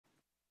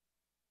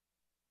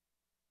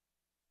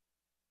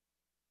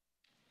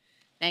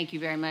Thank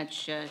you very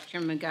much,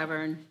 Chairman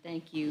McGovern.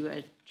 Thank you,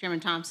 Chairman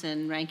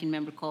Thompson, Ranking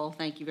Member Cole.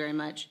 Thank you very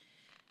much.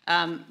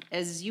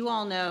 As you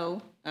all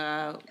know,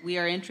 we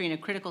are entering a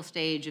critical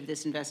stage of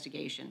this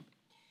investigation.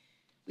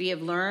 We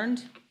have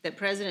learned that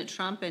President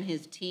Trump and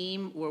his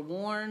team were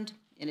warned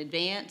in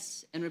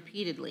advance and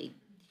repeatedly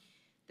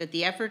that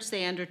the efforts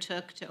they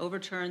undertook to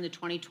overturn the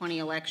 2020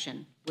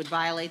 election would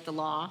violate the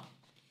law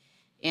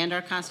and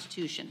our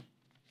Constitution.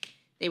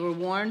 They were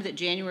warned that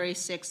January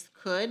 6th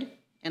could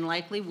and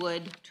likely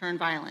would turn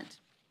violent.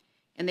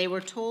 And they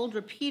were told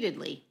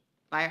repeatedly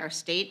by our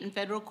state and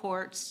federal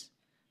courts,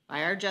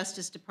 by our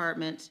Justice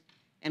Department,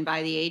 and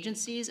by the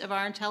agencies of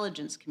our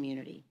intelligence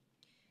community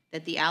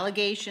that the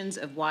allegations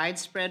of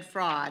widespread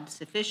fraud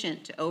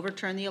sufficient to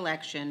overturn the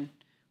election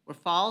were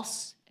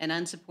false and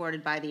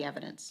unsupported by the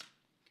evidence.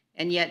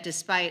 And yet,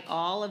 despite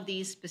all of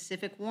these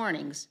specific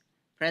warnings,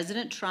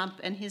 President Trump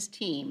and his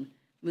team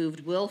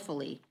moved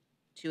willfully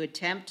to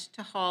attempt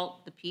to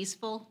halt the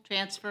peaceful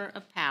transfer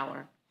of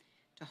power,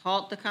 to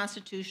halt the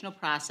constitutional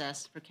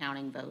process for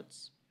counting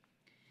votes.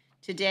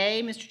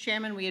 Today, Mr.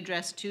 Chairman, we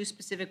address two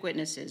specific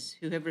witnesses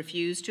who have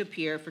refused to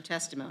appear for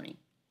testimony.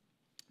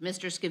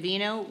 Mr.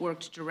 Scavino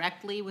worked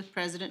directly with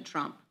President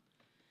Trump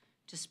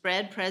to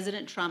spread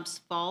President Trump's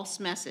false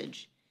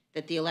message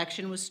that the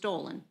election was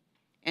stolen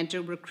and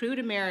to recruit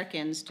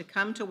Americans to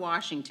come to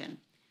Washington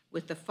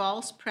with the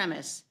false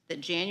premise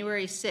that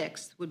January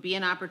 6th would be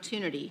an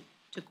opportunity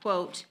to,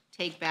 quote,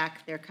 take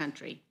back their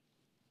country.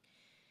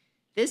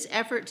 This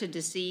effort to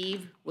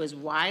deceive was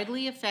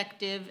widely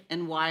effective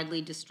and widely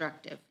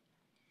destructive.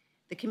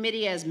 The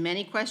committee has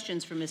many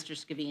questions for Mr.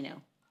 Scavino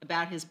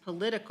about his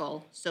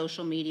political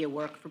social media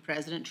work for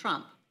President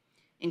Trump,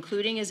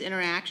 including his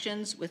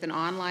interactions with an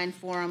online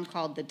forum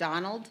called The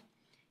Donald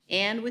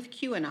and with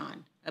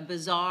QAnon, a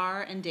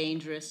bizarre and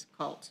dangerous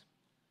cult.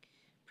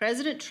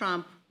 President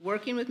Trump,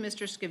 working with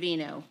Mr.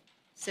 Scavino,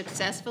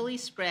 successfully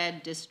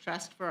spread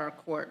distrust for our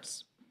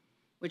courts,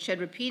 which had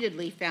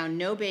repeatedly found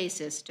no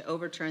basis to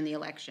overturn the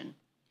election.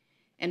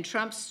 And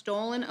Trump's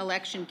stolen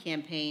election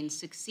campaign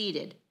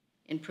succeeded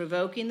in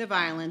provoking the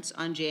violence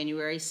on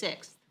January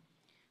 6th.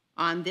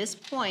 On this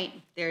point,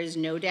 there is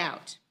no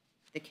doubt.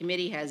 The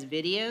committee has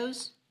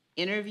videos,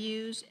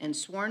 interviews, and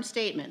sworn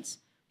statements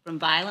from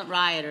violent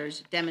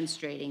rioters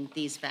demonstrating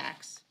these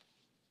facts.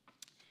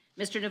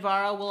 Mr.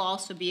 Navarro will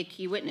also be a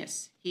key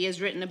witness. He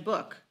has written a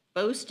book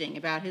boasting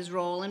about his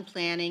role in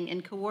planning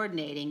and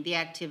coordinating the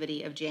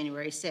activity of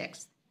January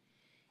 6th.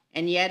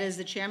 And yet, as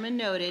the chairman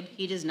noted,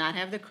 he does not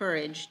have the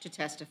courage to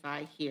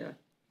testify here.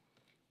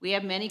 We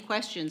have many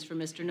questions for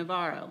Mr.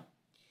 Navarro,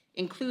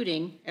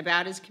 including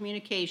about his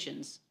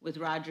communications with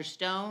Roger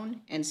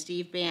Stone and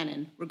Steve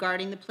Bannon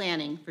regarding the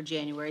planning for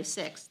January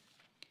 6th.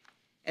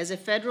 As a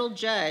federal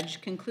judge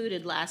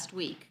concluded last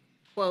week,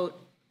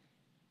 quote,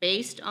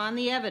 based on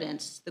the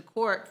evidence, the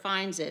court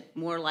finds it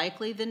more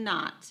likely than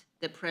not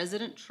that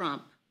President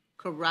Trump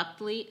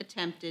corruptly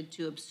attempted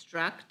to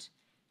obstruct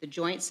the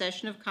joint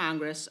session of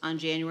Congress on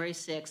January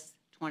 6,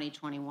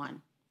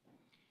 2021.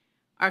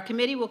 Our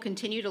committee will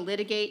continue to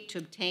litigate to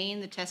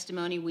obtain the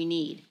testimony we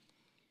need.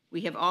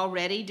 We have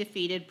already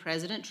defeated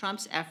President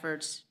Trump's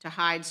efforts to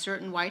hide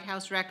certain White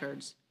House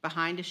records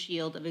behind a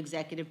shield of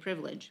executive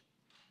privilege.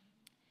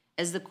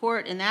 As the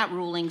court in that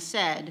ruling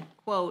said,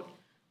 quote,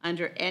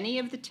 under any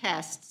of the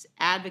tests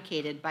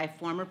advocated by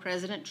former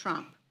President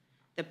Trump,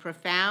 the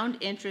profound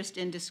interest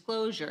in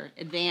disclosure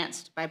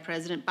advanced by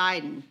President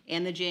Biden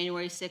and the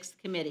January 6th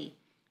committee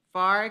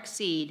far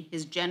exceed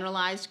his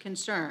generalized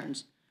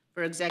concerns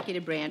for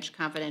executive branch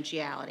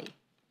confidentiality.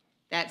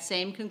 That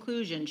same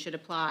conclusion should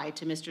apply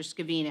to Mr.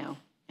 Scavino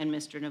and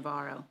Mr.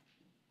 Navarro.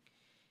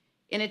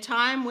 In a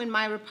time when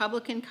my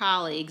Republican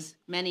colleagues,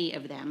 many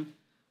of them,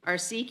 are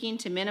seeking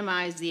to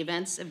minimize the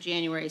events of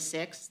January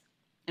 6th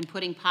and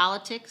putting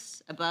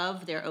politics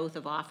above their oath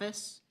of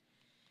office,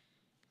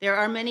 there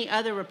are many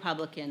other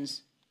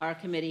Republicans our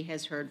committee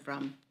has heard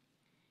from.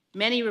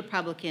 Many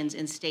Republicans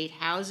in state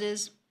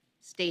houses,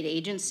 state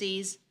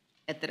agencies,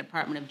 at the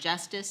Department of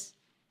Justice,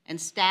 and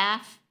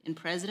staff in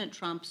President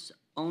Trump's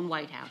own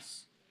White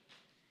House,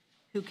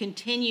 who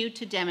continue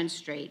to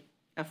demonstrate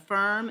a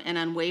firm and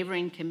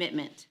unwavering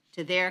commitment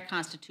to their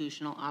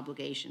constitutional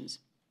obligations.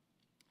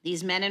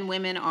 These men and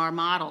women are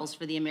models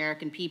for the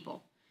American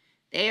people.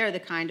 They are the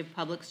kind of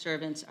public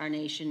servants our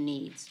nation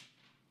needs.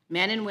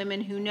 Men and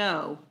women who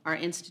know our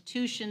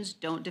institutions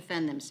don't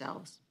defend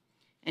themselves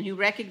and who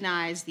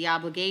recognize the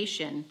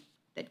obligation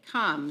that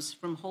comes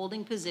from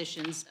holding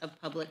positions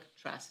of public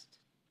trust.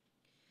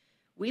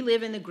 We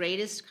live in the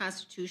greatest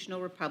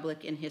constitutional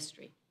republic in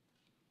history.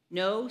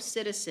 No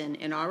citizen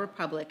in our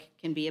republic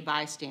can be a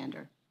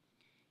bystander.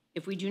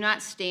 If we do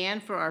not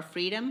stand for our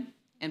freedom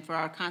and for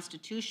our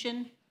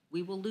Constitution,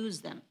 we will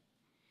lose them.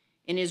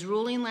 In his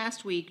ruling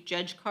last week,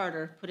 Judge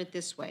Carter put it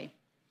this way: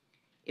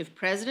 if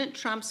President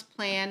Trump's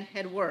plan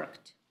had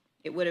worked,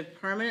 it would have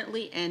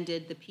permanently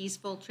ended the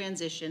peaceful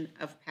transition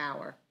of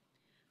power,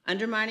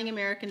 undermining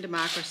American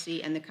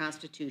democracy and the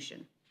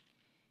Constitution.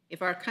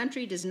 If our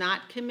country does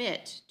not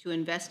commit to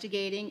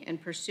investigating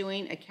and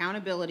pursuing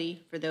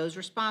accountability for those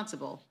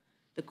responsible,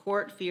 the The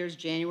court fears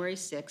January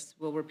 6th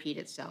will repeat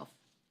itself,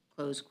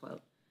 close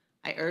quote.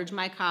 I urge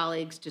my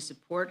colleagues to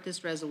support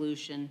this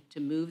resolution to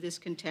move this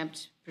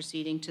contempt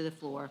proceeding to the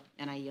floor,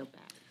 and I yield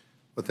back.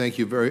 Well,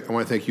 I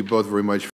want to thank you both very much